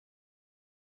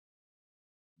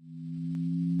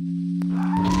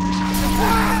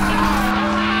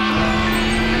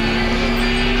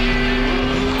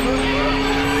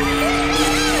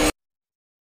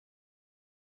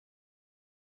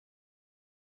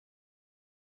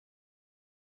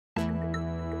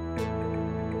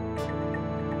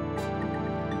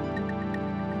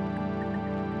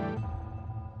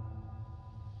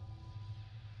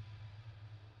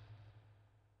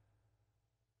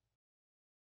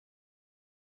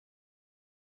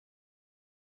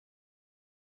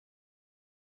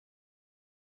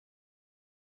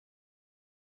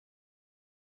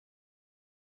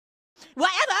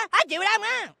Whatever, I do what I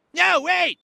want. No,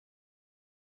 wait!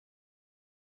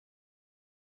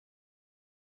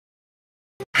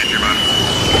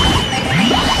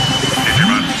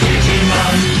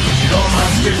 Digimon, digital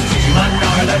monsters, Digimon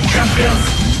are the champions.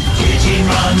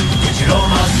 Digimon, digital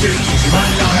monsters,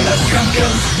 Digimon are the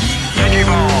champions.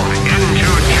 Digivolve into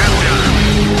champions.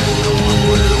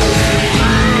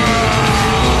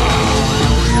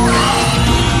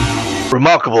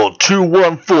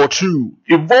 reMARKable2142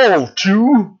 evolved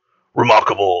to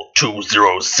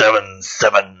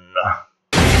reMARKable2077.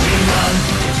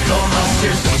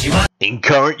 In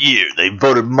current year, they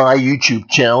voted my YouTube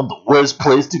channel the worst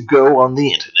place to go on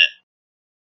the internet.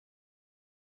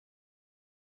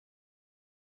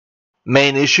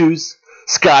 Main issues: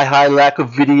 sky-high lack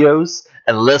of videos,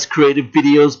 and less creative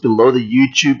videos below the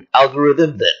YouTube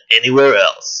algorithm than anywhere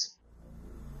else.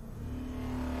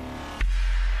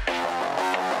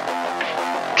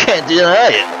 Can't deny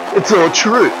it, it's all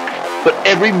true, but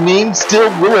every meme still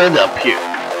will end up here.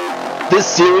 This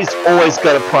series always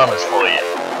got a promise for you.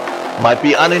 Might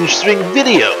be uninteresting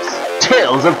videos,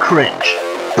 tales of cringe,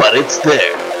 but it's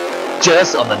there,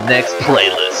 just on the next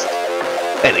playlist,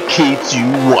 and it keeps you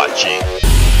watching.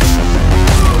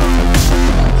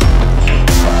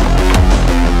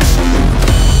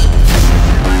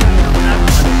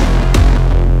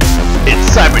 It's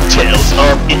Cyber Tales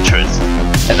of Interest,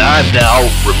 and I'm now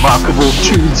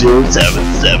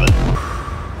reMARKable2077.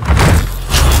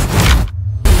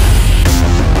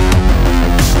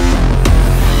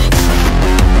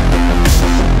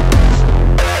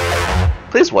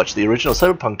 Please watch the original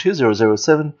Cyberpunk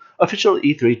 2077 official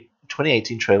E3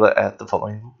 2018 trailer at the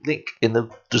following link in the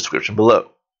description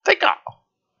below. Thank you.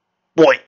 Boy.